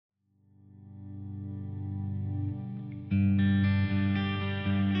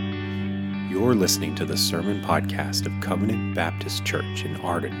You're listening to the Sermon Podcast of Covenant Baptist Church in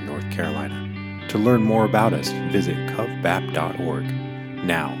Arden, North Carolina. To learn more about us, visit covbap.org.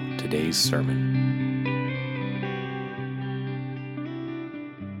 Now, today's sermon.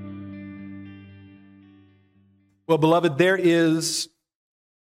 Well, beloved, there is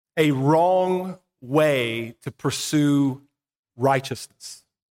a wrong way to pursue righteousness.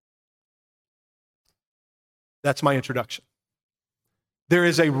 That's my introduction. There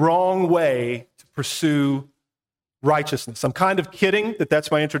is a wrong way to pursue righteousness. I'm kind of kidding that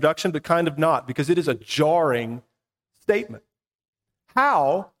that's my introduction, but kind of not, because it is a jarring statement.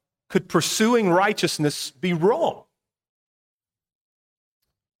 How could pursuing righteousness be wrong?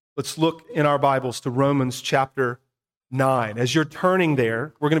 Let's look in our Bibles to Romans chapter 9. As you're turning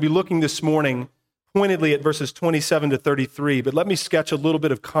there, we're going to be looking this morning pointedly at verses 27 to 33, but let me sketch a little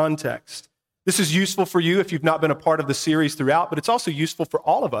bit of context. This is useful for you if you've not been a part of the series throughout, but it's also useful for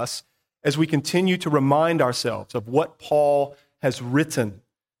all of us as we continue to remind ourselves of what Paul has written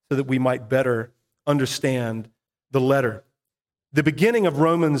so that we might better understand the letter. The beginning of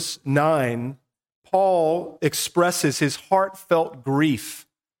Romans 9, Paul expresses his heartfelt grief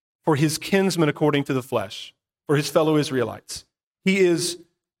for his kinsmen according to the flesh, for his fellow Israelites. He is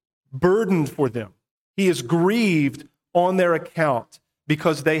burdened for them. He is grieved on their account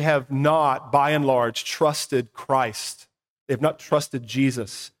because they have not, by and large, trusted Christ. They have not trusted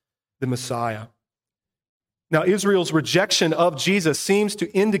Jesus, the Messiah. Now, Israel's rejection of Jesus seems to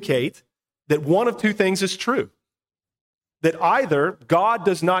indicate that one of two things is true. That either God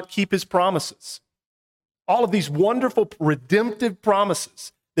does not keep his promises, all of these wonderful redemptive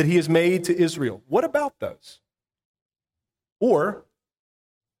promises that he has made to Israel. What about those? Or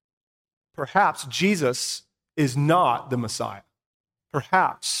perhaps Jesus is not the Messiah.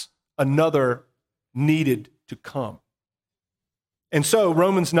 Perhaps another needed to come. And so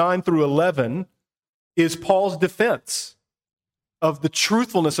Romans 9 through 11 is Paul's defense of the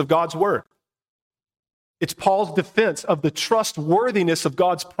truthfulness of God's word. It's Paul's defense of the trustworthiness of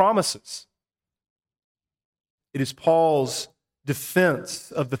God's promises. It is Paul's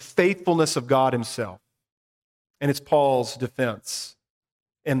defense of the faithfulness of God himself. And it's Paul's defense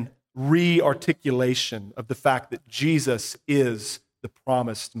and re-articulation of the fact that Jesus is the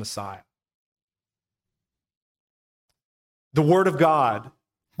promised Messiah. The Word of God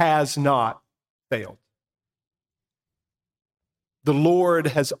has not failed. The Lord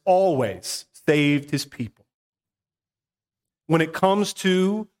has always saved his people. When it comes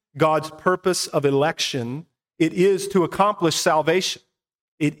to God's purpose of election, it is to accomplish salvation.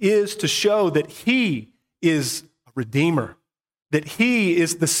 It is to show that he is a redeemer, that he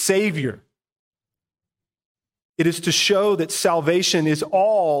is the Savior. It is to show that salvation is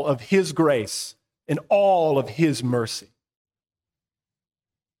all of his grace and all of his mercy.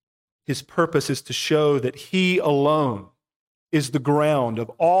 His purpose is to show that he alone is the ground of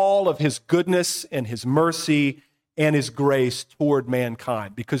all of his goodness and his mercy and his grace toward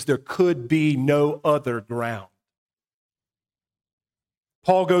mankind, because there could be no other ground.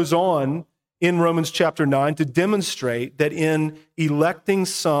 Paul goes on in Romans chapter 9 to demonstrate that in electing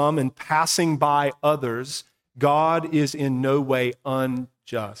some and passing by others, God is in no way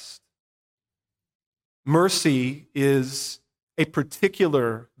unjust. Mercy is a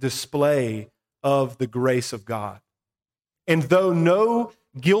particular display of the grace of God. And though no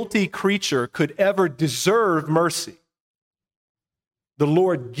guilty creature could ever deserve mercy, the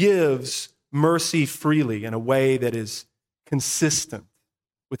Lord gives mercy freely in a way that is consistent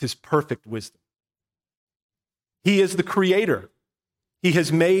with his perfect wisdom. He is the creator. He has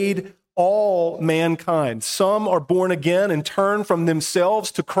made all mankind. Some are born again and turn from themselves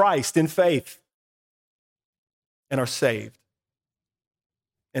to Christ in faith and are saved.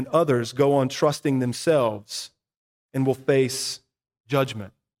 And others go on trusting themselves and will face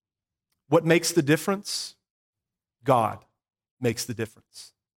judgment. What makes the difference? God makes the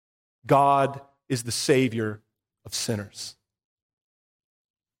difference. God is the Savior of sinners.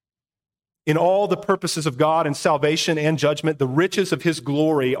 In all the purposes of God in salvation and judgment, the riches of his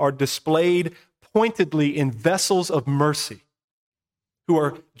glory are displayed pointedly in vessels of mercy who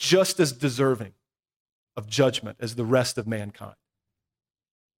are just as deserving of judgment as the rest of mankind.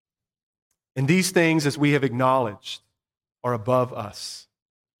 And these things, as we have acknowledged, are above us.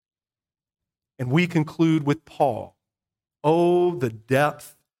 And we conclude with Paul, oh, the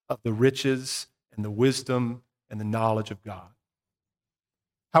depth of the riches and the wisdom and the knowledge of God.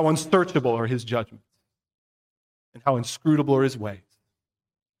 How unsearchable are his judgments, and how inscrutable are his ways.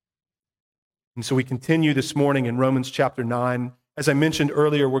 And so we continue this morning in Romans chapter 9. As I mentioned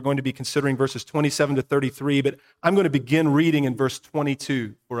earlier, we're going to be considering verses 27 to 33, but I'm going to begin reading in verse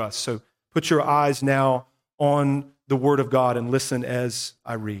 22 for us. So Put your eyes now on the Word of God and listen as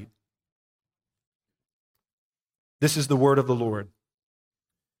I read. This is the word of the Lord.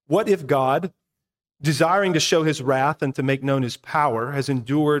 What if God, desiring to show his wrath and to make known his power, has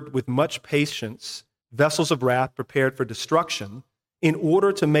endured with much patience vessels of wrath prepared for destruction, in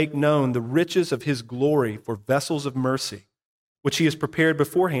order to make known the riches of his glory for vessels of mercy, which he has prepared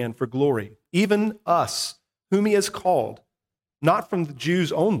beforehand for glory, even us, whom he has called, not from the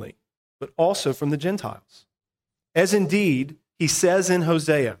Jews only, but also from the Gentiles. As indeed he says in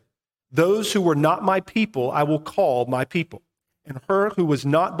Hosea, those who were not my people I will call my people, and her who was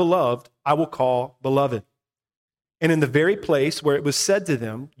not beloved I will call beloved. And in the very place where it was said to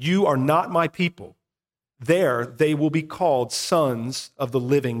them, you are not my people, there they will be called sons of the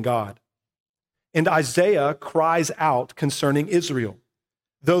living God. And Isaiah cries out concerning Israel,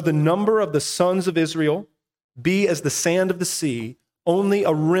 though the number of the sons of Israel be as the sand of the sea, only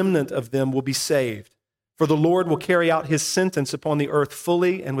a remnant of them will be saved. For the Lord will carry out his sentence upon the earth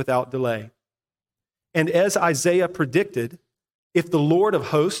fully and without delay. And as Isaiah predicted, if the Lord of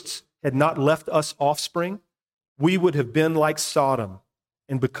hosts had not left us offspring, we would have been like Sodom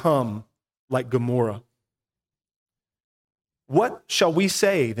and become like Gomorrah. What shall we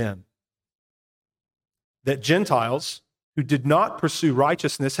say then? That Gentiles who did not pursue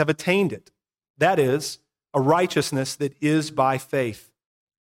righteousness have attained it. That is, a righteousness that is by faith.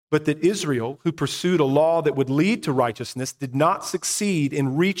 But that Israel, who pursued a law that would lead to righteousness, did not succeed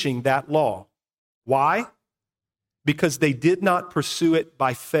in reaching that law. Why? Because they did not pursue it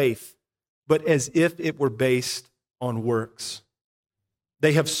by faith, but as if it were based on works.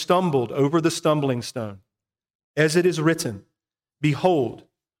 They have stumbled over the stumbling stone. As it is written, behold,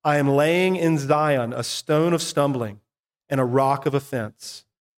 I am laying in Zion a stone of stumbling and a rock of offense,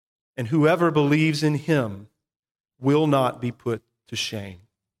 and whoever believes in him will not be put to shame.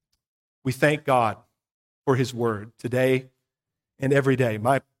 We thank God for his word today and every day.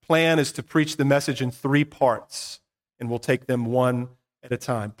 My plan is to preach the message in 3 parts, and we'll take them one at a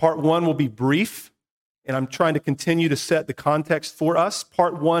time. Part 1 will be brief, and I'm trying to continue to set the context for us.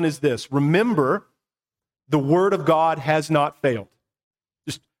 Part 1 is this: remember, the word of God has not failed.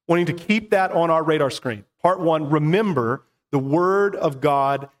 Just wanting to keep that on our radar screen. Part 1, remember, the word of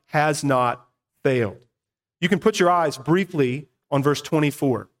God has not failed. You can put your eyes briefly on verse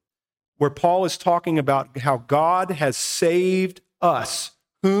 24. Where Paul is talking about how God has saved us,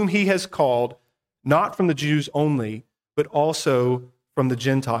 whom he has called, not from the Jews only, but also from the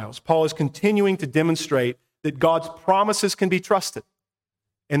Gentiles. Paul is continuing to demonstrate that God's promises can be trusted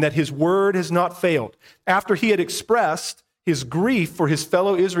and that his word has not failed. After he had expressed his grief for his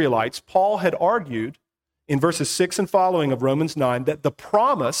fellow Israelites, Paul had argued in verses 6 and following of Romans 9 that the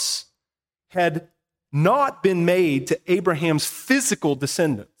promise had not been made to Abraham's physical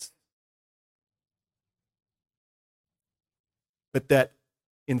descendants, but that,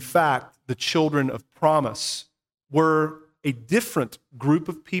 in fact, the children of promise were a different group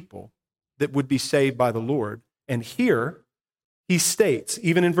of people that would be saved by the Lord. And here he states,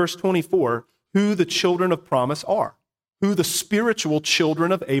 even in verse 24, who the children of promise are, who the spiritual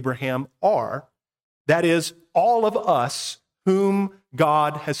children of Abraham are. That is, all of us whom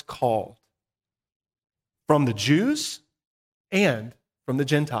God has called, from the Jews and from the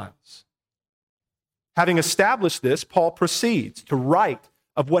Gentiles. Having established this, Paul proceeds to write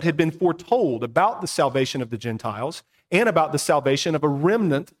of what had been foretold about the salvation of the Gentiles and about the salvation of a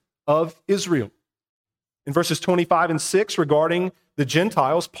remnant of Israel. In verses 25 and 6, regarding the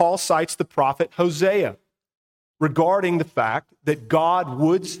Gentiles, Paul cites the prophet Hosea regarding the fact that God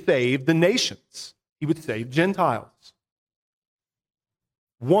would save the nations. He would save Gentiles.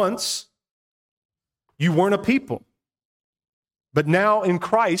 Once, you weren't a people, but now in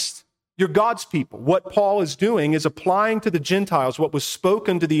Christ, you're God's people. What Paul is doing is applying to the Gentiles what was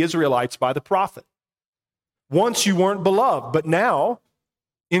spoken to the Israelites by the prophet. Once you weren't beloved, but now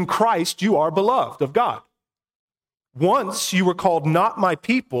in Christ you are beloved of God. Once you were called not my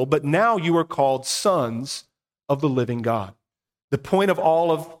people, but now you are called sons of the living God. The point of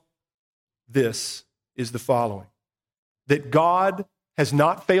all of this is the following: that God has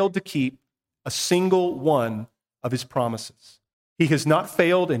not failed to keep a single one of his promises. He has not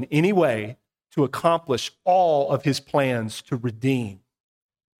failed in any way to accomplish all of his plans to redeem.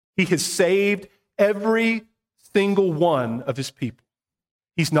 He has saved every single one of his people.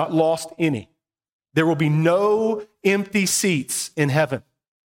 He's not lost any. There will be no empty seats in heaven.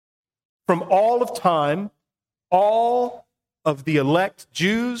 From all of time, all of the elect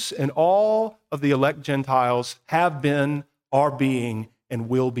Jews and all of the elect Gentiles have been, are being, and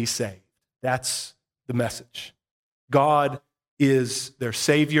will be saved. That's the message. God is their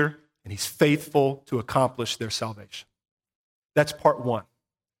Savior, and he's faithful to accomplish their salvation. That's part one.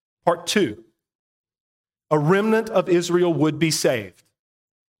 Part two, a remnant of Israel would be saved.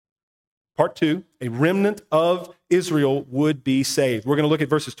 Part two, a remnant of Israel would be saved. We're going to look at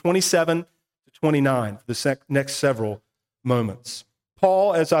verses 27 to 29 for the next several moments.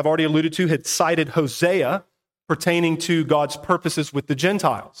 Paul, as I've already alluded to, had cited Hosea pertaining to God's purposes with the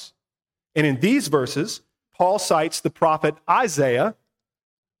Gentiles. And in these verses, Paul cites the prophet Isaiah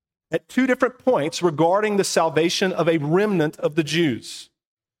at two different points regarding the salvation of a remnant of the Jews.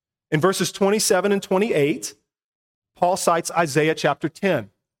 In verses 27 and 28, Paul cites Isaiah chapter 10,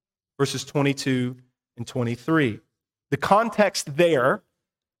 verses 22 and 23. The context there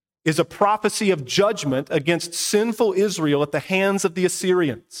is a prophecy of judgment against sinful Israel at the hands of the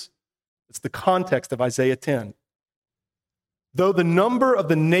Assyrians. It's the context of Isaiah 10. Though the number of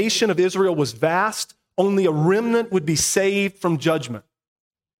the nation of Israel was vast, only a remnant would be saved from judgment.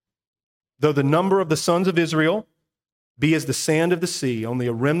 Though the number of the sons of Israel be as the sand of the sea, only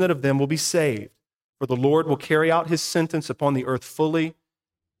a remnant of them will be saved. For the Lord will carry out his sentence upon the earth fully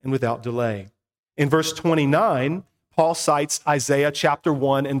and without delay. In verse 29, Paul cites Isaiah chapter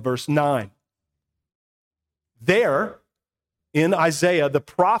 1 and verse 9. There, in Isaiah, the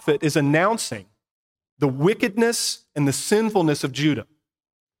prophet is announcing the wickedness and the sinfulness of Judah,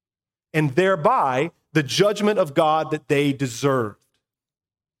 and thereby the judgment of God that they deserved.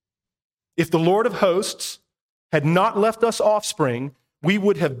 If the Lord of hosts had not left us offspring, we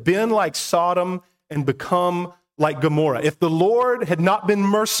would have been like Sodom and become like Gomorrah. If the Lord had not been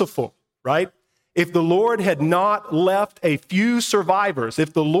merciful, right? If the Lord had not left a few survivors,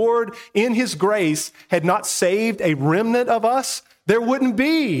 if the Lord in his grace had not saved a remnant of us, there wouldn't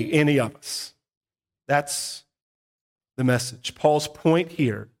be any of us. That's the message. Paul's point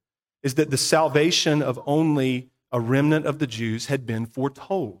here is that the salvation of only a remnant of the Jews had been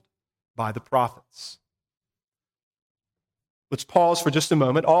foretold by the prophets. Let's pause for just a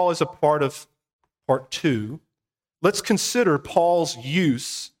moment. All is a part of part two. Let's consider Paul's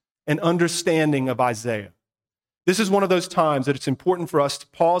use and understanding of Isaiah. This is one of those times that it's important for us to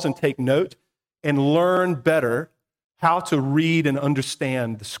pause and take note and learn better how to read and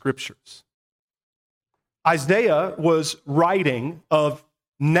understand the scriptures. Isaiah was writing of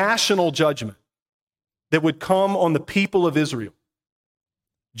national judgment that would come on the people of Israel,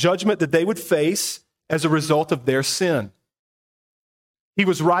 judgment that they would face as a result of their sin. He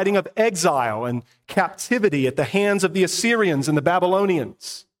was writing of exile and captivity at the hands of the Assyrians and the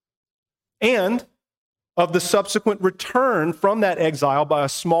Babylonians, and of the subsequent return from that exile by a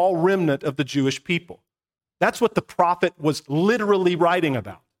small remnant of the Jewish people. That's what the prophet was literally writing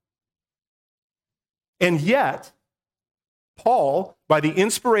about. And yet, Paul, by the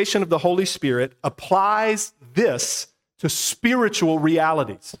inspiration of the Holy Spirit, applies this to spiritual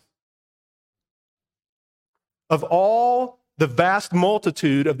realities. Of all the vast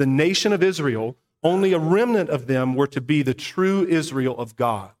multitude of the nation of Israel, only a remnant of them were to be the true Israel of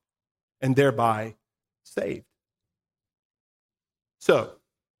God, and thereby saved. So,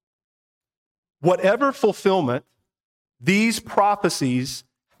 whatever fulfillment these prophecies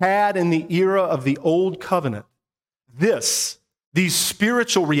had in the era of the Old Covenant, these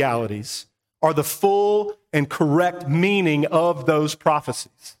spiritual realities are the full and correct meaning of those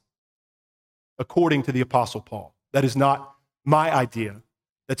prophecies, according to the Apostle Paul. That is not my idea.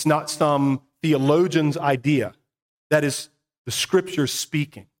 That's not some theologian's idea. That is the Scriptures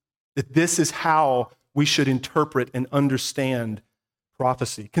speaking, that this is how we should interpret and understand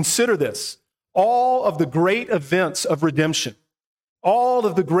prophecy. Consider this. All of the great events of redemption, all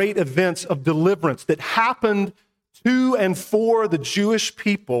of the great events of deliverance that happened to and for the Jewish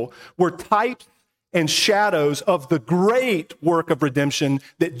people were types and shadows of the great work of redemption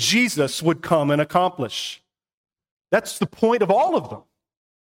that Jesus would come and accomplish. That's the point of all of them.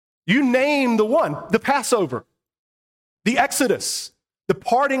 You name the one, the Passover, the Exodus, the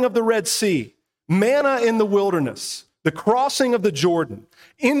parting of the Red Sea, manna in the wilderness, the crossing of the Jordan,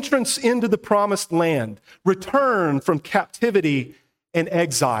 entrance into the promised land, return from captivity and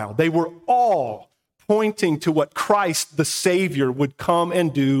exile. They were all pointing to what Christ, the Savior, would come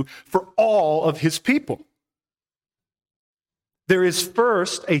and do for all of his people. There is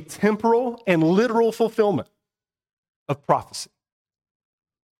first a temporal and literal fulfillment of prophecy.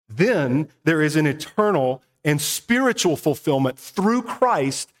 Then there is an eternal and spiritual fulfillment through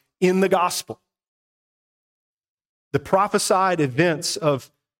Christ in the gospel. The prophesied events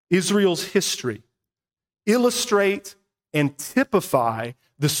of Israel's history illustrate and typify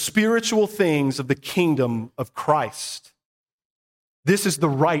the spiritual things of the kingdom of Christ. This is the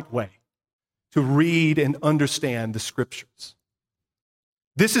right way to read and understand the scriptures.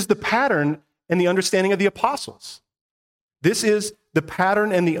 This is the pattern and the understanding of the apostles. This is the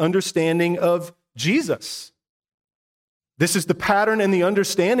pattern and the understanding of Jesus. This is the pattern and the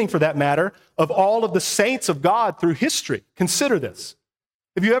understanding, for that matter, of all of the saints of God through history. Consider this.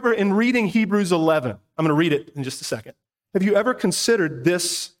 Have you ever, in reading Hebrews 11, I'm going to read it in just a second. Have you ever considered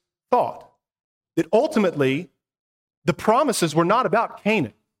this thought? That ultimately, the promises were not about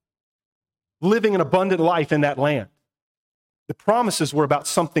Canaan, living an abundant life in that land. The promises were about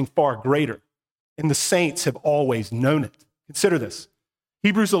something far greater, and the saints have always known it. Consider this.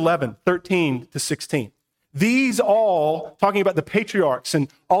 Hebrews 11, 13 to 16. These all, talking about the patriarchs and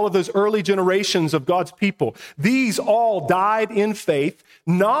all of those early generations of God's people, these all died in faith,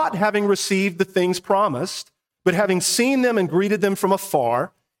 not having received the things promised, but having seen them and greeted them from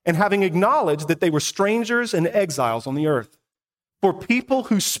afar, and having acknowledged that they were strangers and exiles on the earth. For people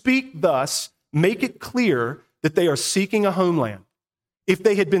who speak thus make it clear that they are seeking a homeland. If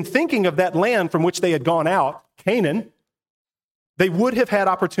they had been thinking of that land from which they had gone out, Canaan, they would have had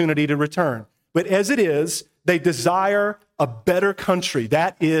opportunity to return. But as it is, they desire a better country.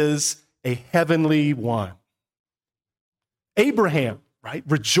 That is a heavenly one. Abraham, right,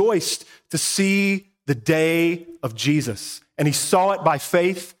 rejoiced to see the day of Jesus, and he saw it by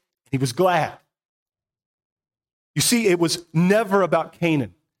faith, and he was glad. You see, it was never about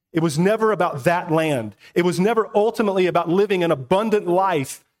Canaan. It was never about that land. It was never ultimately about living an abundant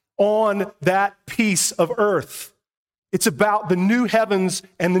life on that piece of earth. It's about the new heavens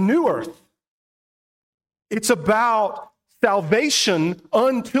and the new earth. It's about salvation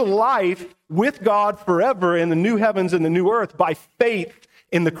unto life with God forever in the new heavens and the new earth by faith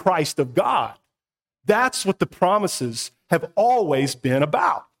in the Christ of God. That's what the promises have always been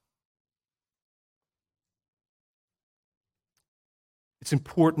about. It's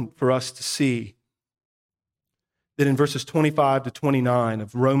important for us to see that in verses 25 to 29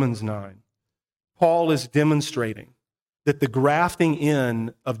 of Romans 9, Paul is demonstrating that the grafting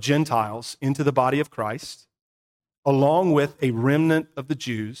in of Gentiles into the body of Christ, along with a remnant of the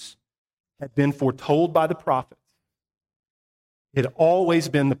Jews, had been foretold by the prophets. It had always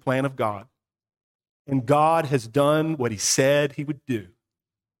been the plan of God, and God has done what he said he would do.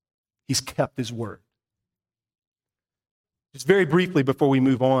 He's kept his word. Just very briefly before we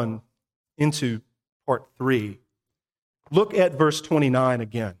move on into part 3, look at verse 29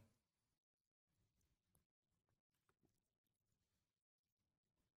 again.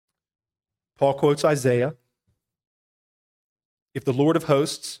 Paul quotes Isaiah. If the Lord of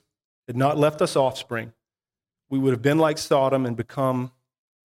hosts had not left us offspring, we would have been like Sodom and become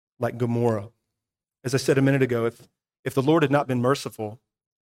like Gomorrah. As I said a minute ago, if the Lord had not been merciful,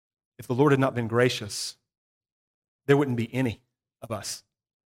 if the Lord had not been gracious, there wouldn't be any of us.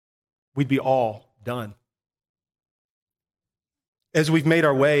 We'd be all done. As we've made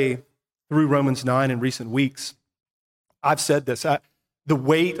our way through Romans 9 in recent weeks, I've said this, the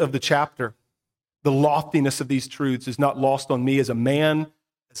weight of the chapter, the loftiness of these truths is not lost on me as a man,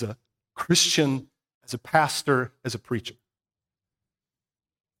 as a Christian, as a pastor, as a preacher.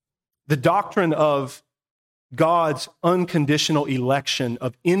 The doctrine of God's unconditional election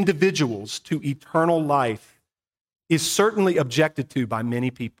of individuals to eternal life is certainly objected to by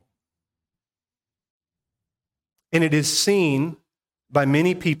many people. And it is seen by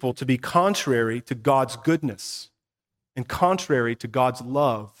many people to be contrary to God's goodness and contrary to God's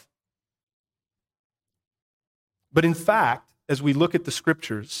love. But in fact, as we look at the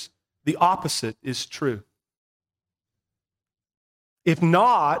scriptures, the opposite is true. If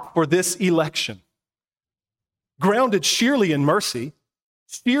not for this election, grounded sheerly in mercy,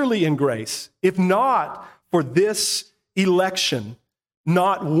 sheerly in grace, if not for this election,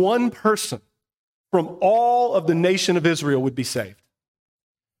 not one person from all of the nation of Israel would be saved.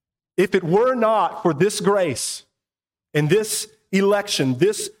 If it were not for this grace and this election,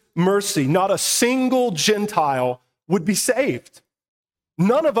 this mercy, not a single Gentile would be saved.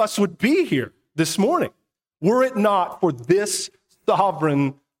 None of us would be here this morning were it not for this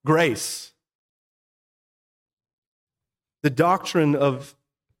sovereign grace. The doctrine of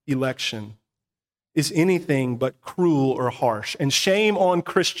election is anything but cruel or harsh, and shame on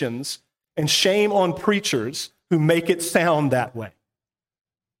Christians and shame on preachers who make it sound that way.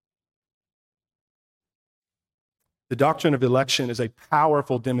 The doctrine of election is a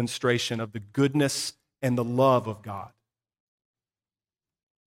powerful demonstration of the goodness and the love of God.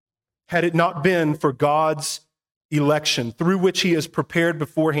 Had it not been for God's election, through which he has prepared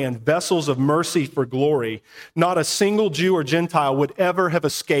beforehand vessels of mercy for glory, not a single Jew or Gentile would ever have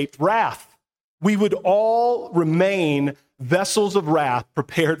escaped wrath. We would all remain vessels of wrath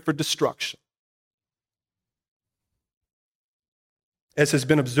prepared for destruction. as has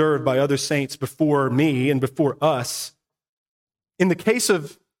been observed by other saints before me and before us, in the case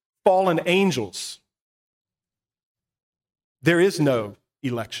of fallen angels, there is no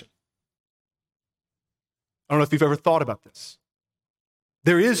election. I don't know if you've ever thought about this.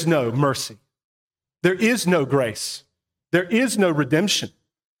 There is no mercy. There is no grace. There is no redemption.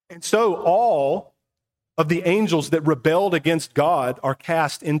 And so all of the angels that rebelled against God are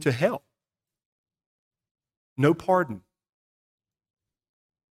cast into hell. No pardon.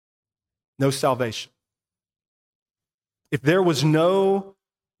 No salvation. If there was no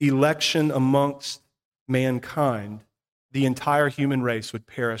election amongst mankind, the entire human race would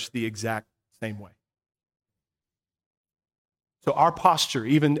perish the exact same way. So our posture,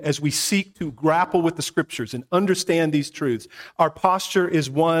 even as we seek to grapple with the scriptures and understand these truths, our posture is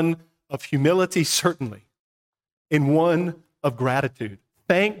one of humility, certainly, and one of gratitude.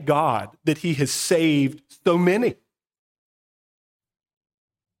 Thank God that he has saved so many.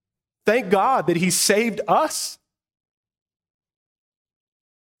 Thank God that he saved us.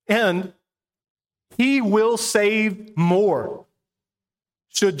 And he will save more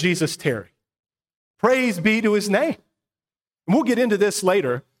should Jesus tarry. Praise be to his name. And we'll get into this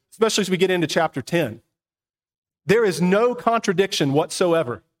later, especially as we get into chapter 10. There is no contradiction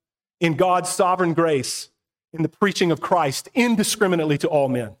whatsoever in God's sovereign grace in the preaching of Christ indiscriminately to all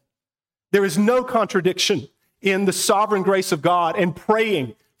men. There is no contradiction in the sovereign grace of God and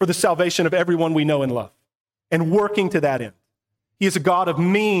praying for the salvation of everyone we know and love and working to that end. He is a God of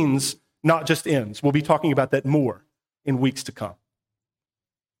means, not just ends. We'll be talking about that more in weeks to come.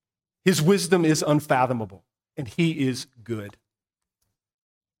 His wisdom is unfathomable, and he is good.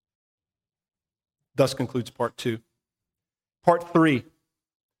 Thus concludes part 2. Part 3.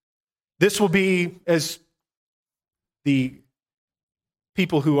 This will be, as the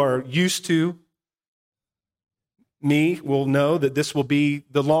people who are used to me will know, that this will be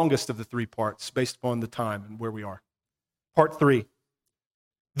the longest of the 3 parts based upon the time and where we are. Part 3.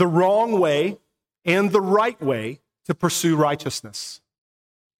 The wrong way and the right way to pursue righteousness.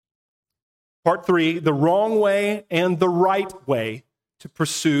 Part 3, the wrong way and the right way to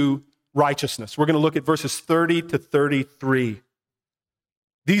pursue righteousness. We're going to look at verses 30 to 33.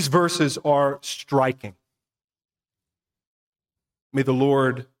 These verses are striking. May the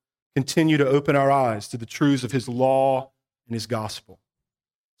Lord continue to open our eyes to the truths of his law and his gospel.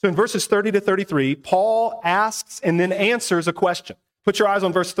 So in verses 30 to 33, Paul asks and then answers a question. Put your eyes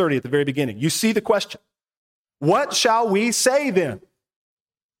on verse 30 at the very beginning. You see the question. What shall we say then?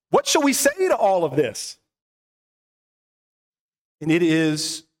 What shall we say to all of this? And it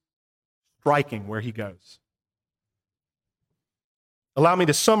is striking where he goes. Allow me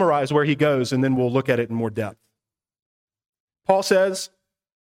to summarize where he goes, and then we'll look at it in more depth. Paul says,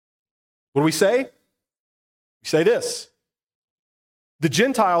 what do we say? We say this. The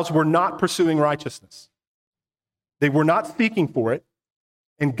Gentiles were not pursuing righteousness. They were not seeking for it,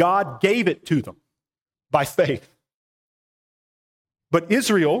 and God gave it to them by faith. But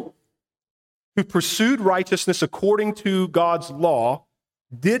Israel, who pursued righteousness according to God's law,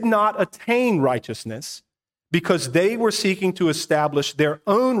 did not attain righteousness because they were seeking to establish their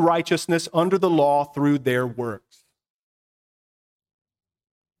own righteousness under the law through their works.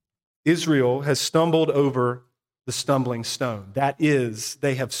 Israel has stumbled over the stumbling stone. That is,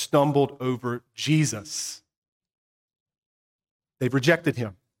 they have stumbled over Jesus. They've rejected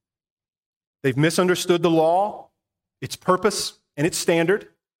him. They've misunderstood the law, its purpose, and its standard.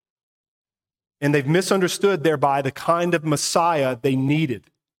 And they've misunderstood thereby the kind of Messiah they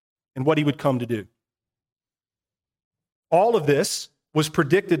needed and what he would come to do. All of this was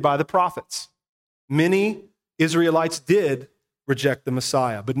predicted by the prophets. Many Israelites did reject the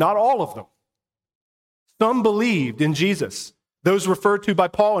Messiah, but not all of them. Some believed in Jesus, those referred to by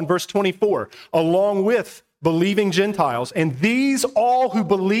Paul in verse 24, along with believing Gentiles. And these all who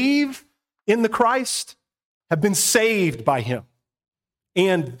believe in the Christ have been saved by him,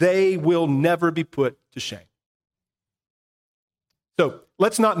 and they will never be put to shame. So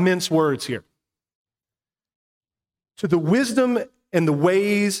let's not mince words here. To the wisdom and the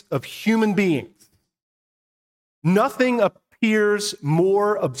ways of human beings, nothing appears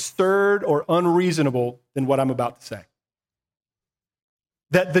more absurd or unreasonable than what I'm about to say.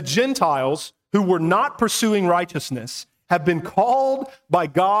 That the Gentiles who were not pursuing righteousness have been called by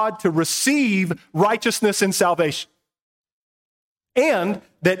God to receive righteousness and salvation. And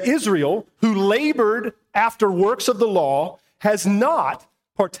that Israel, who labored after works of the law, has not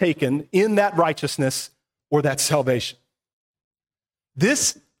partaken in that righteousness or that salvation.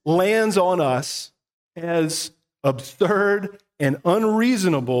 This lands on us as absurd and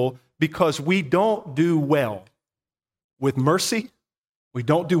unreasonable because we don't do well with mercy We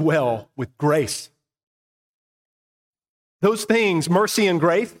don't do well with grace. Those things, mercy and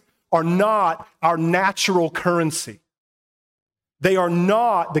grace, are not our natural currency. They are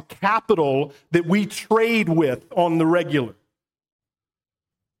not the capital that we trade with on the regular.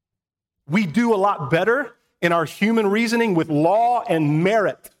 We do a lot better in our human reasoning with law and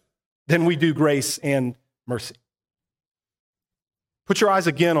merit than we do grace and mercy. Put your eyes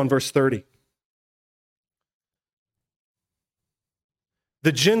again on verse 30.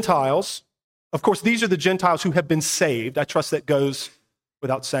 The Gentiles, of course, these are the Gentiles who have been saved. I trust that goes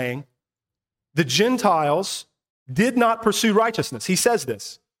without saying. The Gentiles did not pursue righteousness. He says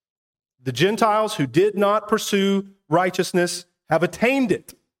this. The Gentiles who did not pursue righteousness have attained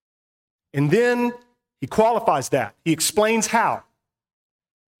it. And then he qualifies that. He explains how.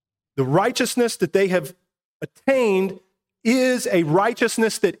 The righteousness that they have attained is a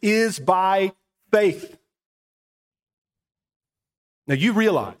righteousness that is by faith. Now you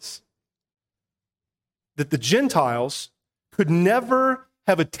realize that the Gentiles could never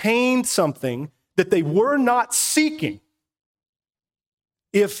have attained something that they were not seeking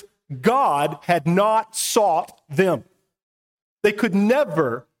if God had not sought them. They could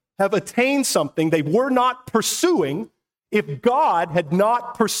never have attained something they were not pursuing if God had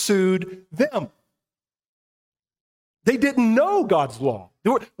not pursued them. They didn't know God's law.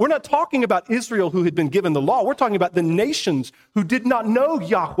 We're not talking about Israel who had been given the law. We're talking about the nations who did not know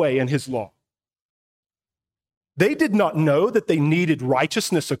Yahweh and his law. They did not know that they needed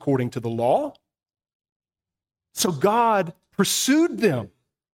righteousness according to the law. So God pursued them.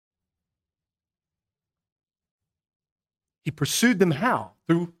 He pursued them how?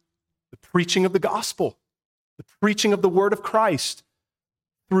 Through the preaching of the gospel, the preaching of the word of Christ,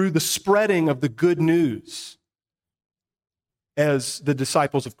 through the spreading of the good news as the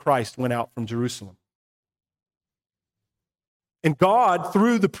disciples of Christ went out from Jerusalem. And God,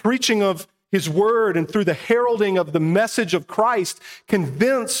 through the preaching of his word and through the heralding of the message of Christ,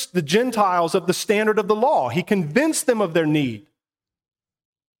 convinced the Gentiles of the standard of the law. He convinced them of their need.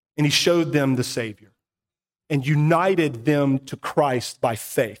 And he showed them the Savior and united them to Christ by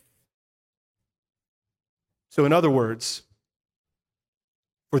faith. So in other words,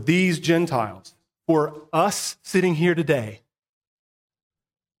 for these Gentiles, for us sitting here today,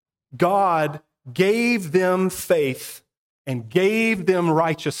 God gave them faith and gave them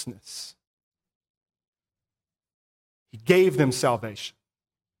righteousness. He gave them salvation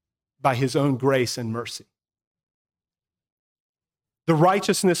by his own grace and mercy. The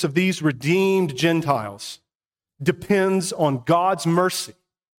righteousness of these redeemed Gentiles depends on God's mercy,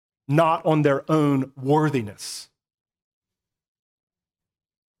 not on their own worthiness.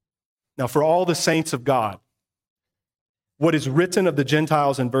 Now, for all the saints of God, what is written of the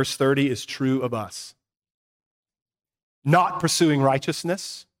Gentiles in verse 30 is true of us. Not pursuing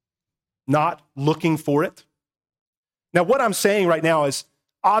righteousness, not looking for it. Now, what I'm saying right now is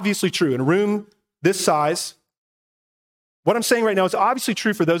obviously true. In a room this size, what I'm saying right now is obviously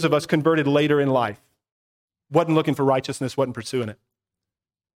true for those of us converted later in life. Wasn't looking for righteousness, wasn't pursuing it.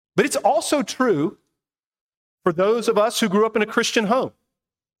 But it's also true for those of us who grew up in a Christian home.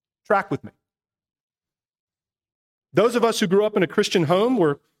 Track with me. Those of us who grew up in a Christian home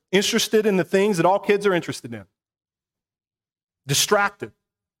were interested in the things that all kids are interested in. Distracted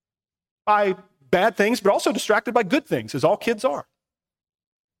by bad things, but also distracted by good things, as all kids are.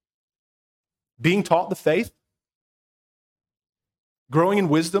 Being taught the faith, growing in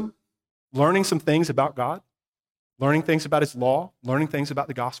wisdom, learning some things about God, learning things about his law, learning things about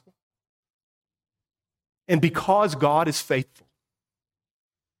the gospel. And because God is faithful,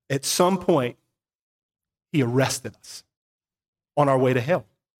 at some point, he arrested us on our way to hell.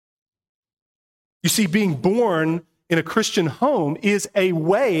 You see, being born in a Christian home is a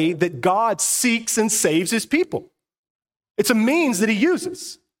way that God seeks and saves his people. It's a means that he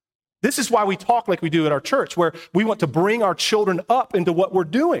uses. This is why we talk like we do at our church, where we want to bring our children up into what we're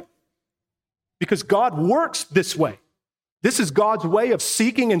doing. Because God works this way. This is God's way of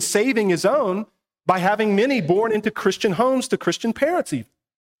seeking and saving his own by having many born into Christian homes to Christian parents even.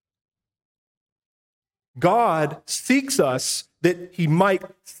 God seeks us that he might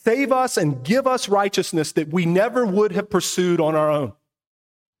save us and give us righteousness that we never would have pursued on our own.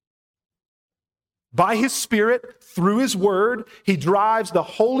 By his Spirit, through his word, he drives the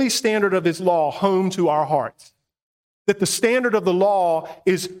holy standard of his law home to our hearts. That the standard of the law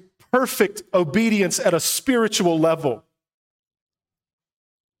is perfect obedience at a spiritual level.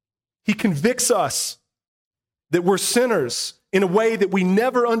 He convicts us that we're sinners in a way that we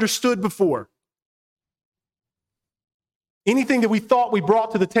never understood before. Anything that we thought we brought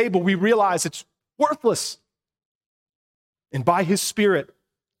to the table, we realize it's worthless. And by his Spirit,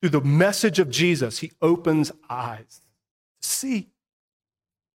 through the message of Jesus, he opens eyes to see.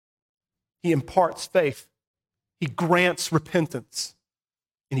 He imparts faith. He grants repentance.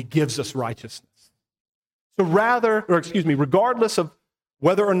 And he gives us righteousness. So regardless of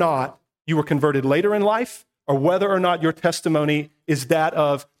whether or not you were converted later in life or whether or not your testimony is that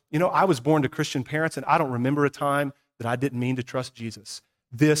of, I was born to Christian parents and I don't remember a time that I didn't mean to trust Jesus.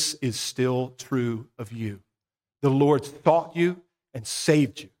 This is still true of you. The Lord sought you and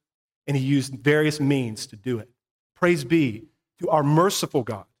saved you, and he used various means to do it. Praise be to our merciful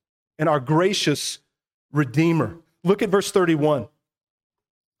God and our gracious Redeemer. Look at verse 31.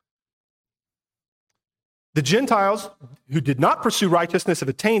 The Gentiles who did not pursue righteousness have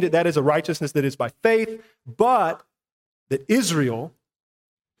attained it. That is a righteousness that is by faith. But that Israel,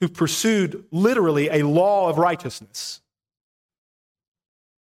 who pursued literally a law of righteousness,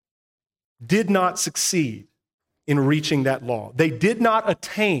 did not succeed in reaching that law. They did not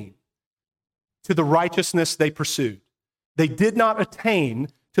attain to the righteousness they pursued. They did not attain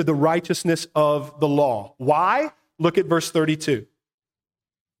to the righteousness of the law. Why? Look at verse 32.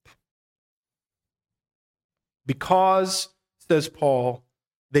 Because, says Paul,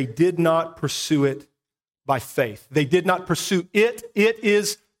 they did not pursue it by faith. They did not pursue it. It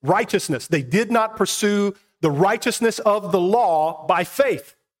is righteousness. They did not pursue the righteousness of the law by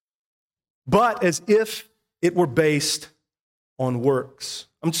faith, but as if it were based on works.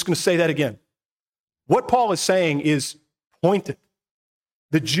 I'm just going to say that again. What Paul is saying is pointed.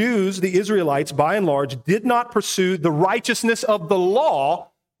 The Jews, the Israelites, by and large, did not pursue the righteousness of the law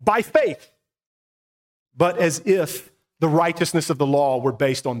by faith, but as if the righteousness of the law were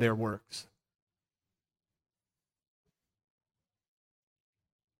based on their works.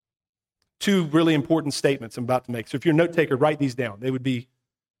 Two really important statements I'm about to make. So if you're a note taker, write these down. They would be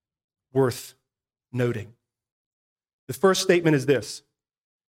worth noting. The first statement is this: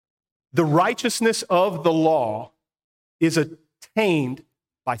 the righteousness of the law is attained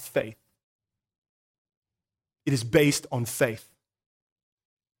by faith. It is based on faith.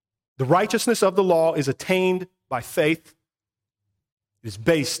 The righteousness of the law is attained by faith. It is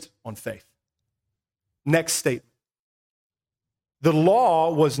based on faith. Next statement. The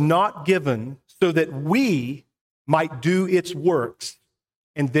law was not given so that we might do its works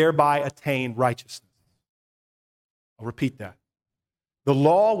and thereby attain righteousness. I'll repeat that. The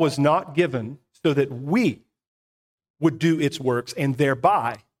law was not given so that we would do its works and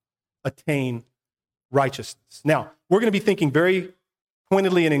thereby attain righteousness. Now, we're going to be thinking very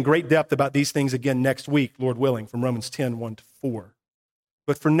pointedly and in great depth about these things again next week, Lord willing, from Romans 10, 1-4.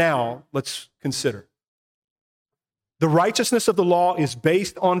 But for now, let's consider. The righteousness of the law is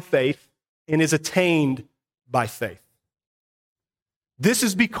based on faith and is attained by faith. This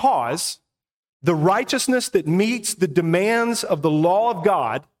is because the righteousness that meets the demands of the law of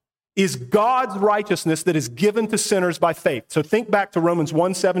God is God's righteousness that is given to sinners by faith. So think back to Romans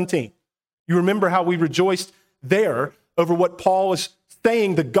 1:17. You remember how we rejoiced there over what Paul is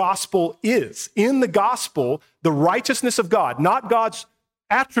saying the gospel is. In the gospel, the righteousness of God, not God's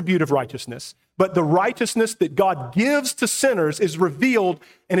attribute of righteousness, but the righteousness that God gives to sinners is revealed,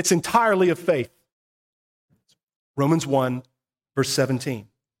 and it's entirely of faith. Romans 1, verse 17.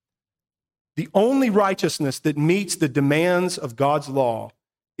 The only righteousness that meets the demands of God's law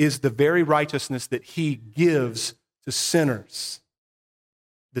is the very righteousness that he gives to sinners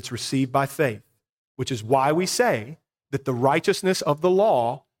that's received by faith, which is why we say that the righteousness of the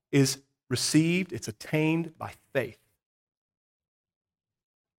law is received, it's attained by faith.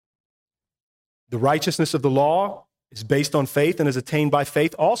 The righteousness of the law is based on faith and is attained by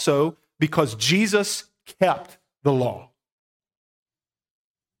faith also because Jesus kept the law.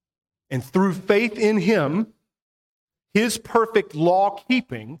 And through faith in him, his perfect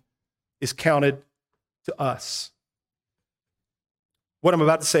law-keeping is counted to us. What I'm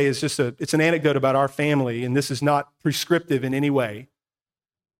about to say is it's an anecdote about our family, and this is not prescriptive in any way.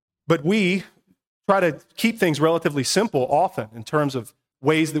 But we try to keep things relatively simple often in terms of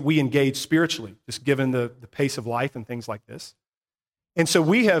ways that we engage spiritually, just given the pace of life and things like this. And so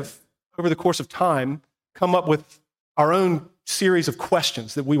we have, over the course of time, come up with our own series of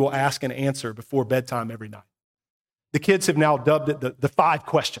questions that we will ask and answer before bedtime every night. The kids have now dubbed it the 5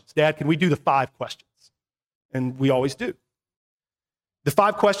 questions. Dad, can we do the 5 questions? And we always do. The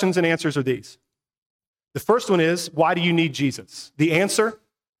 5 questions and answers are these. The first one is, why do you need Jesus? The answer,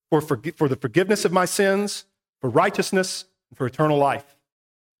 for the forgiveness of my sins, for righteousness, and for eternal life.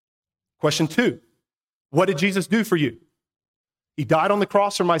 Question 2, what did Jesus do for you? He died on the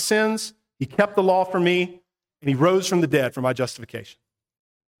cross for my sins, he kept the law for me, and he rose from the dead for my justification.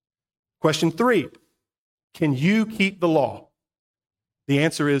 Question 3, can you keep the law? The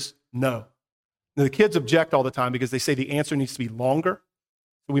answer is no. Now, the kids object all the time because they say the answer needs to be longer.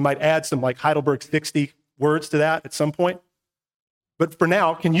 So we might add some like Heidelberg 60 words to that at some point. But for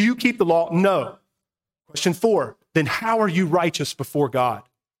now, can you keep the law? No. Question 4, then how are you righteous before God?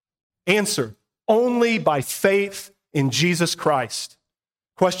 Answer, only by faith in Jesus Christ.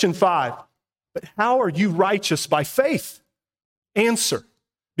 Question 5, but how are you righteous by faith? Answer,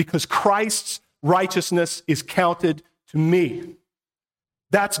 because Christ's righteousness is counted to me.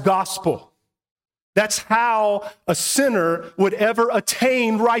 That's gospel. That's how a sinner would ever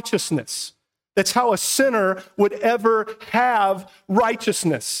attain righteousness. That's how a sinner would ever have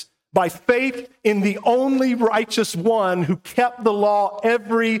righteousness. By faith in the only righteous one who kept the law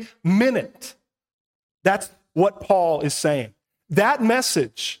every minute. That's what Paul is saying. That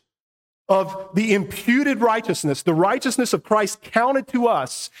message of the imputed righteousness, the righteousness of Christ counted to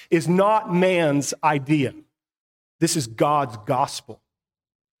us, is not man's idea. This is God's gospel.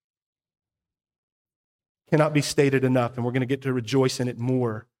 Cannot be stated enough, and we're going to get to rejoice in it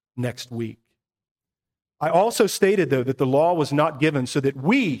more next week. I also stated, though, that the law was not given so that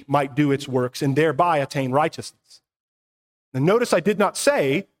we might do its works and thereby attain righteousness. And notice I did not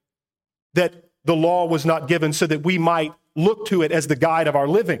say that the law was not given so that we might look to it as the guide of our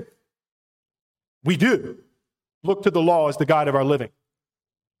living. We do look to the law as the guide of our living.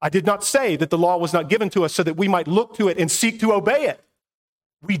 I did not say that the law was not given to us so that we might look to it and seek to obey it.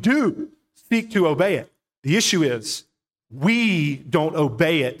 We do seek to obey it. The issue is we don't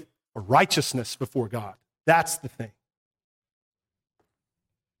obey it for righteousness before God. That's the thing.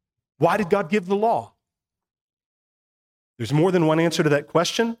 Why did God give the law? There's more than one answer to that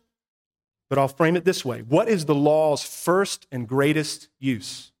question, but I'll frame it this way. What is the law's first and greatest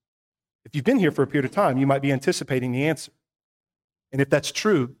use? If you've been here for a period of time, you might be anticipating the answer. And if that's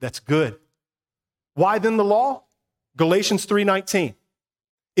true, that's good. Why then the law? Galatians 3:19.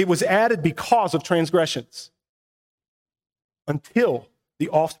 It was added because of transgressions, until the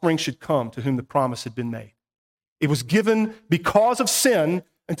offspring should come to whom the promise had been made. It was given because of sin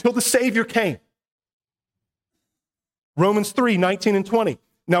until the Savior came. Romans 3:19 and 20.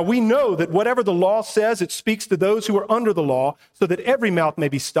 Now we know that whatever the law says, it speaks to those who are under the law, so that every mouth may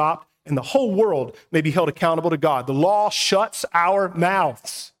be stopped and the whole world may be held accountable to God. The law shuts our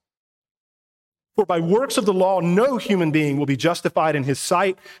mouths. For by works of the law, no human being will be justified in his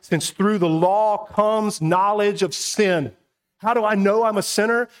sight, since through the law comes knowledge of sin. How do I know I'm a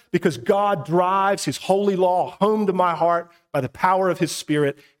sinner? Because God drives his holy law home to my heart by the power of his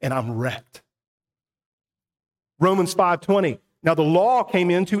Spirit, and I'm wrecked. Romans 5:20. Now the law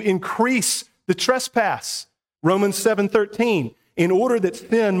came in to increase the trespass. Romans 7:13. In order that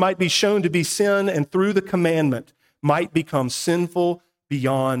sin might be shown to be sin, and through the commandment might become sinful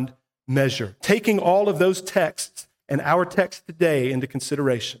beyond measure. Taking all of those texts and our text today into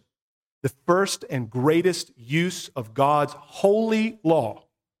consideration, the first and greatest use of God's holy law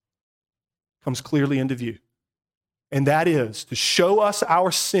comes clearly into view. And that is to show us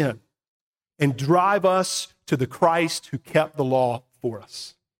our sin and drive us to the Christ who kept the law for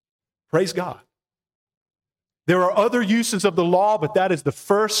us. Praise God. There are other uses of the law, but that is the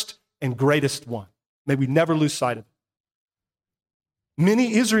first and greatest one. May we never lose sight of it.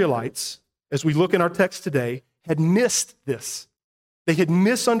 Many Israelites, as we look in our text today, had missed this. They had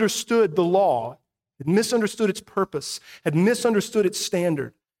misunderstood the law, had misunderstood its purpose, had misunderstood its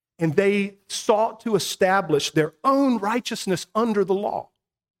standard, and they sought to establish their own righteousness under the law,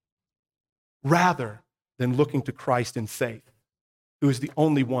 rather than looking to Christ in faith, who is the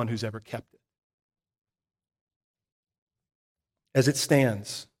only one who's ever kept it. As it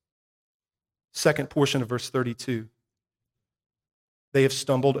stands, second portion of verse 32, they have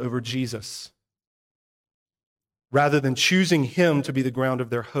stumbled over Jesus. Rather than choosing him to be the ground of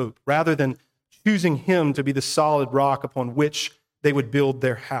their hope, rather than choosing him to be the solid rock upon which they would build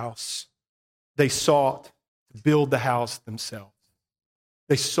their house, they sought to build the house themselves.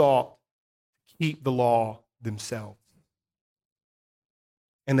 They sought to keep the law themselves.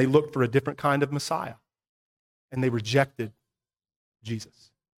 And they looked for a different kind of Messiah, and they rejected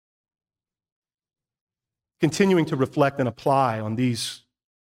Jesus. Continuing to reflect and apply on these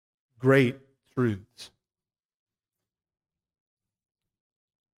great truths.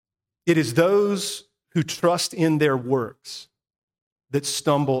 It is those who trust in their works that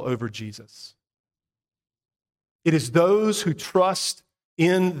stumble over Jesus. It is those who trust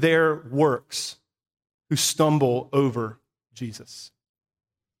in their works who stumble over Jesus.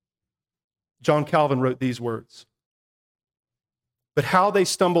 John Calvin wrote these words. But how they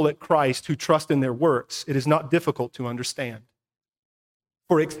stumble at Christ who trust in their works, it is not difficult to understand.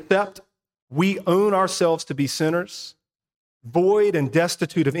 For except we own ourselves to be sinners, void and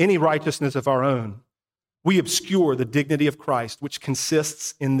destitute of any righteousness of our own, we obscure the dignity of Christ, which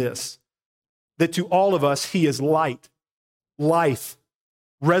consists in this, that to all of us he is light, life,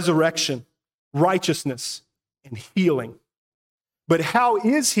 resurrection, righteousness, and healing. But how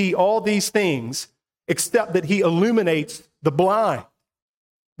is he all these things except that he illuminates the blind,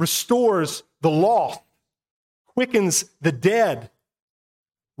 restores the lost, quickens the dead,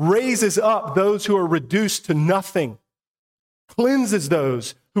 raises up those who are reduced to nothing, cleanses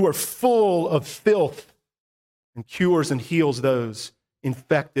those who are full of filth, and cures and heals those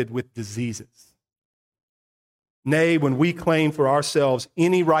infected with diseases? Nay, when we claim for ourselves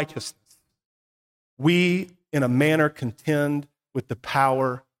any righteousness, we in a manner contend with the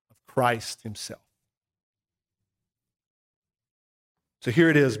power of Christ himself. So here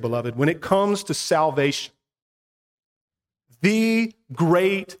it is, beloved. When it comes to salvation, the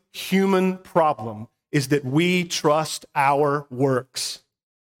great human problem is that we trust our works.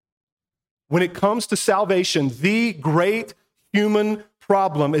 When it comes to salvation, the great human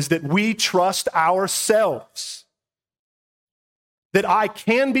problem is that we trust ourselves. That I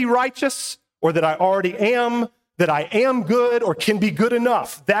can be righteous, or that I already am, that I am good or can be good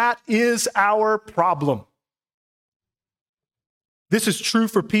enough. That is our problem. This is true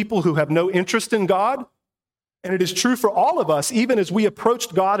for people who have no interest in God, and it is true for all of us, even as we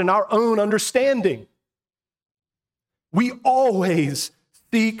approached God in our own understanding. We always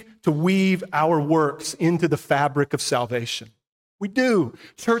seek to weave our works into the fabric of salvation. We do.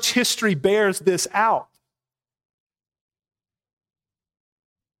 Church history bears this out.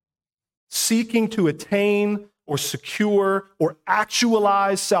 Seeking to attain or secure or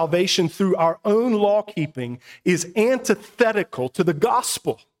actualize salvation through our own law-keeping is antithetical to the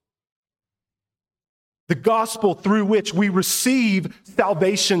gospel. The gospel through which we receive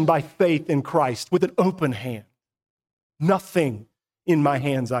salvation by faith in Christ with an open hand. Nothing in my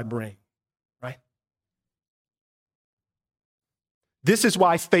hands I bring, right? This is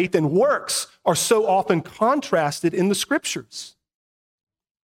why faith and works are so often contrasted in the scriptures.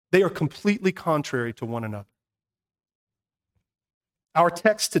 They are completely contrary to one another. Our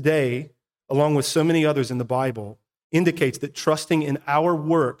text today, along with so many others in the Bible, indicates that trusting in our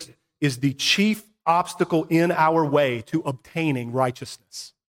works is the chief obstacle in our way to obtaining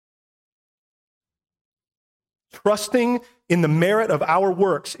righteousness. Trusting in the merit of our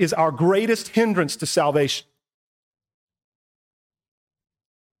works is our greatest hindrance to salvation.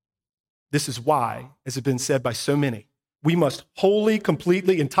 This is why, as has been said by so many, we must wholly,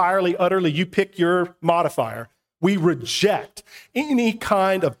 completely, entirely, utterly, you pick your modifier, we reject any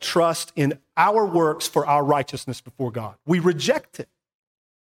kind of trust in our works for our righteousness before God. We reject it.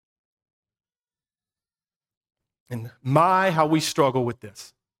 And how we struggle with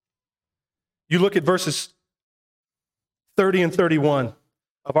this. You look at verses 30 and 31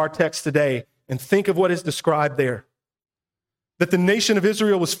 of our text today and think of what is described there. That the nation of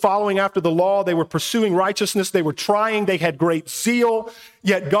Israel was following after the law. They were pursuing righteousness. They were trying. They had great zeal.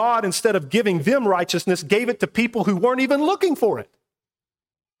 Yet God, instead of giving them righteousness, gave it to people who weren't even looking for it,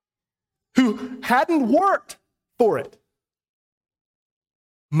 who hadn't worked for it.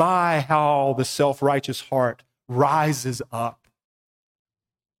 How the self-righteous heart rises up.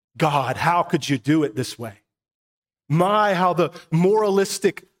 God, how could you do it this way? How the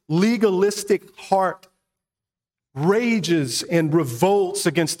moralistic, legalistic heart rages and revolts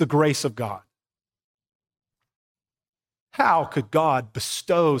against the grace of God. How could God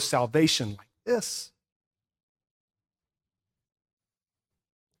bestow salvation like this?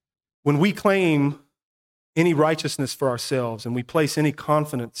 When we claim any righteousness for ourselves and we place any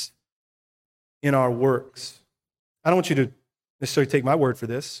confidence in our works, I don't want you to necessarily take my word for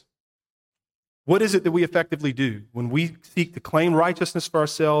this. What is it that we effectively do when we seek to claim righteousness for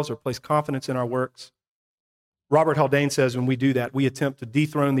ourselves or place confidence in our works? Robert Haldane says when we do that, we attempt to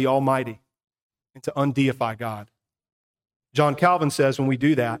dethrone the Almighty and to undeify God. John Calvin says when we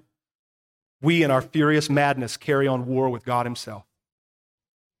do that, we in our furious madness carry on war with God himself.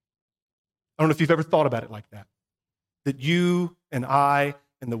 I don't know if you've ever thought about it like that. That you and I,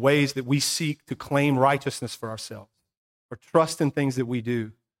 and the ways that we seek to claim righteousness for ourselves or trust in things that we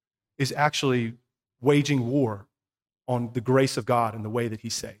do, is actually waging war on the grace of God and the way that he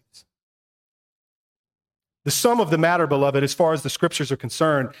saves. The sum of the matter, beloved, as far as the scriptures are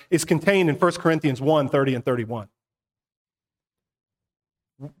concerned, is contained in 1 Corinthians 1, 30 and 31.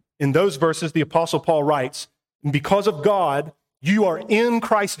 In those verses, the Apostle Paul writes, because of God, you are in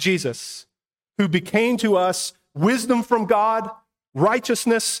Christ Jesus, who became to us wisdom from God,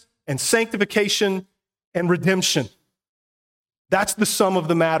 righteousness and sanctification and redemption. That's the sum of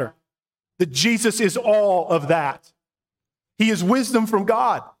the matter. that Jesus is all of that. He is wisdom from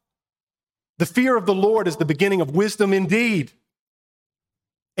God. The fear of the Lord is the beginning of wisdom indeed.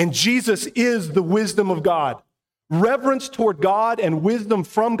 And Jesus is the wisdom of God. Reverence toward God and wisdom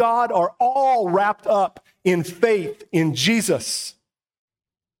from God are all wrapped up in faith in Jesus.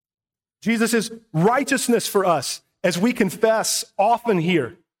 Jesus is righteousness for us, as we confess often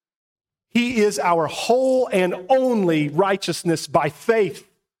here. He is our whole and only righteousness by faith.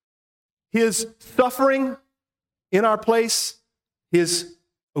 His suffering in our place, his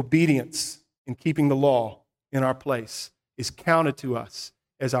obedience in keeping the law in our place is counted to us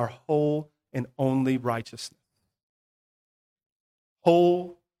as our whole and only righteousness.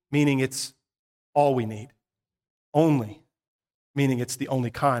 Whole, meaning it's all we need. Only, meaning it's the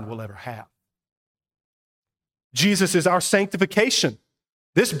only kind we'll ever have. Jesus is our sanctification.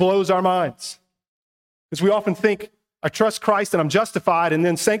 This blows our minds. Because we often think, I trust Christ and I'm justified, and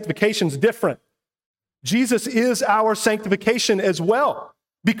then sanctification's different. Jesus is our sanctification as well.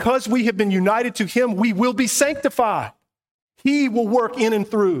 Because we have been united to him, we will be sanctified. He will work in and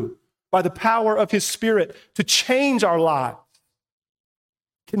through by the power of his Spirit to change our lives.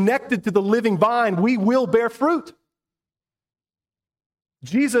 Connected to the living vine, we will bear fruit.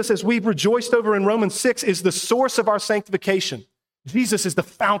 Jesus, as we've rejoiced over in Romans 6, is the source of our sanctification. Jesus is the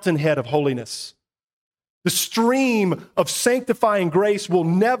fountainhead of holiness. The stream of sanctifying grace will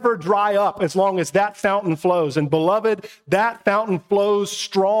never dry up as long as that fountain flows. And beloved, that fountain flows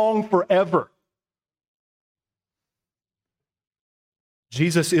strong forever.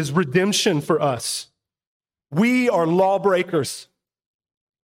 Jesus is redemption for us. We are lawbreakers.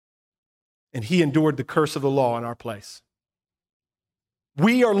 And he endured the curse of the law in our place.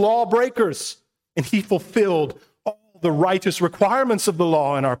 We are lawbreakers, and he fulfilled all the righteous requirements of the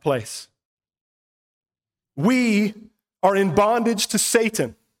law in our place. We are in bondage to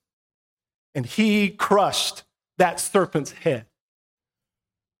Satan, and he crushed that serpent's head.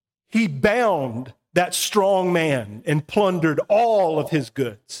 He bound that strong man and plundered all of his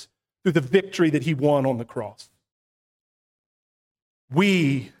goods through the victory that he won on the cross.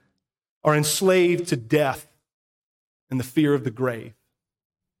 We are enslaved to death and the fear of the grave.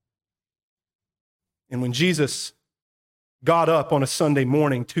 And when Jesus got up on a Sunday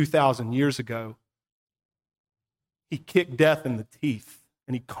morning 2,000 years ago, he kicked death in the teeth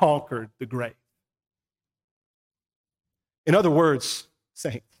and he conquered the grave. In other words,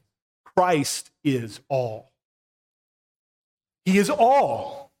 saints, Christ is all. He is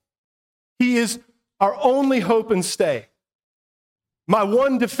all. He is our only hope and stay. My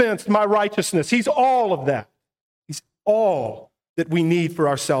one defense, my righteousness. He's all of that. He's all that we need for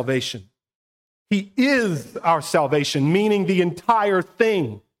our salvation. He is our salvation, meaning the entire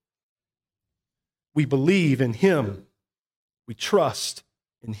thing. We believe in him. We trust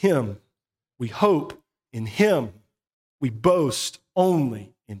in him. We hope in him. We boast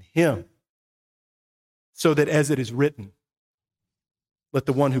only in him. So that as it is written, let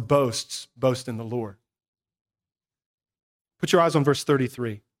the one who boasts boast in the Lord. Put your eyes on verse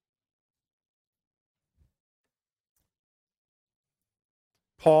 33.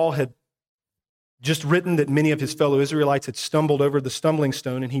 Paul had just written that many of his fellow Israelites had stumbled over the stumbling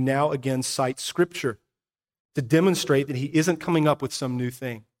stone, and he now again cites Scripture to demonstrate that he isn't coming up with some new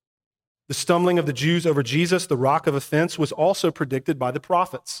thing. The stumbling of the Jews over Jesus, the rock of offense, was also predicted by the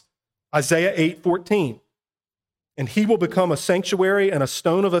prophets. Isaiah 8:14. And he will become a sanctuary and a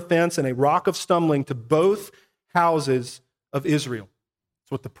stone of offense and a rock of stumbling to both houses of Israel.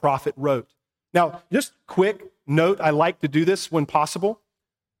 That's what the prophet wrote. Now, just quick note, I like to do this when possible.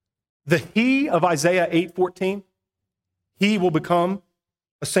 The he of Isaiah 8:14, he will become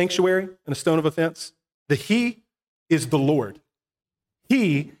a sanctuary and a stone of offense. The he is the Lord.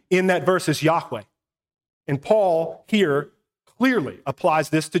 He in that verse is Yahweh. And Paul here clearly applies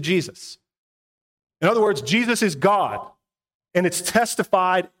this to Jesus. In other words, Jesus is God. And it's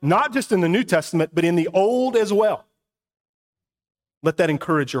testified not just in the New Testament, but in the Old as well. Let that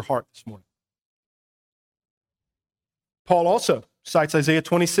encourage your heart this morning. Paul also cites Isaiah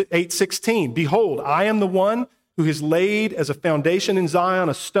 28:16. Behold, I am the one who has laid as a foundation in Zion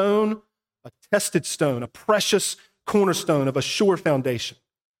a stone, a tested stone, a precious cornerstone of a sure foundation.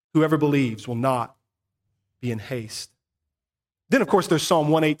 Whoever believes will not be in haste. Then, of course, there's Psalm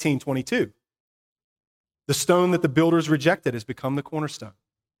 118:22. The stone that the builders rejected has become the cornerstone.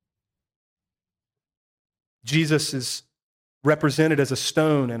 Jesus is represented as a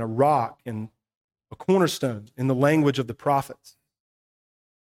stone and a rock and a cornerstone in the language of the prophets.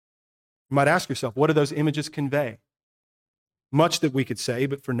 You might ask yourself, what do those images convey? Much that we could say,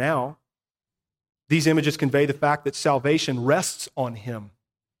 but for now, these images convey the fact that salvation rests on him.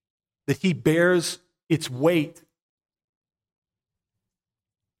 that he bears its weight.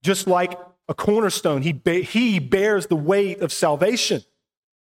 Just like a cornerstone, he bears the weight of salvation.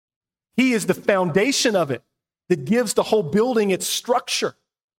 He is the foundation of it that gives the whole building its structure,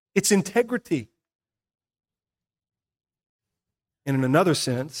 its integrity. And in another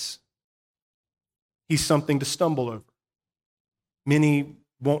sense, he's something to stumble over. Many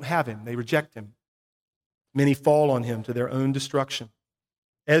won't have him. They reject him. Many fall on him to their own destruction.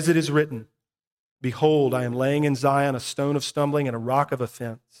 As it is written, behold, I am laying in Zion a stone of stumbling and a rock of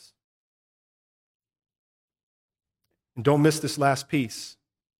offense. And don't miss this last piece.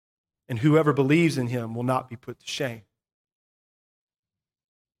 And whoever believes in him will not be put to shame.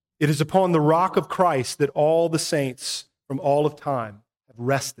 It is upon the rock of Christ that all the saints from all of time have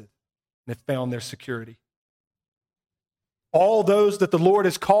rested and have found their security. All those that the Lord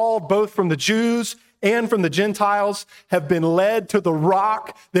has called, both from the Jews and from the Gentiles, have been led to the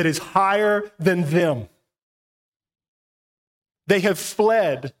rock that is higher than them. They have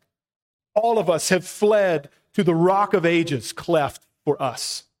fled. All of us have fled to the rock of ages cleft for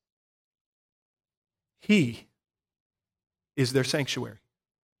us. He is their sanctuary.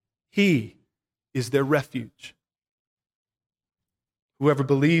 He is their refuge. Whoever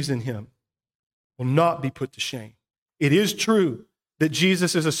believes in him will not be put to shame. It is true that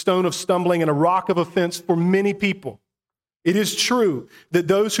Jesus is a stone of stumbling and a rock of offense for many people. It is true that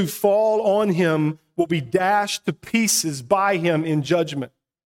those who fall on him will be dashed to pieces by him in judgment.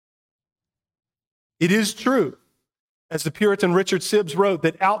 It is true, as the Puritan Richard Sibbes wrote,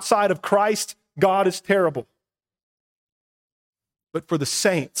 that outside of Christ, God is terrible. But for the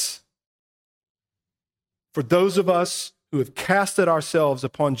saints, for those of us who have casted ourselves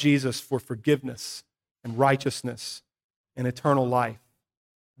upon Jesus for forgiveness and righteousness and eternal life,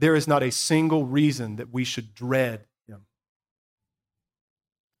 there is not a single reason that we should dread him.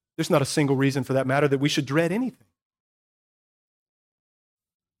 There's not a single reason, for that matter, that we should dread anything.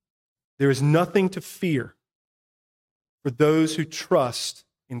 There is nothing to fear for those who trust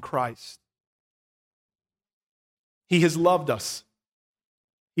in Christ. He has loved us.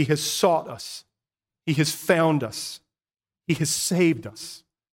 He has sought us. He has found us. He has saved us.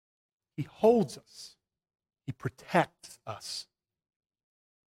 He holds us. He protects us.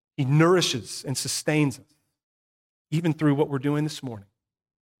 He nourishes and sustains us, even through what we're doing this morning.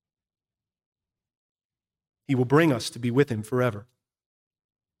 He will bring us to be with him forever.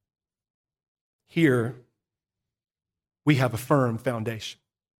 Here, we have a firm foundation.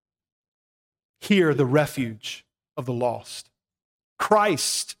 Here, the refuge of the lost.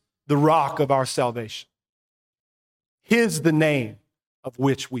 Christ, the rock of our salvation. His the name of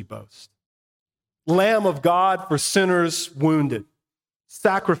which we boast. Lamb of God for sinners wounded.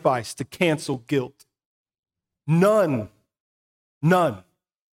 Sacrifice to cancel guilt. None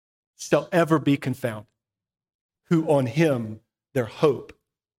shall ever be confounded, who on him their hope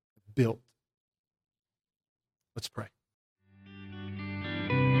built. Let's pray.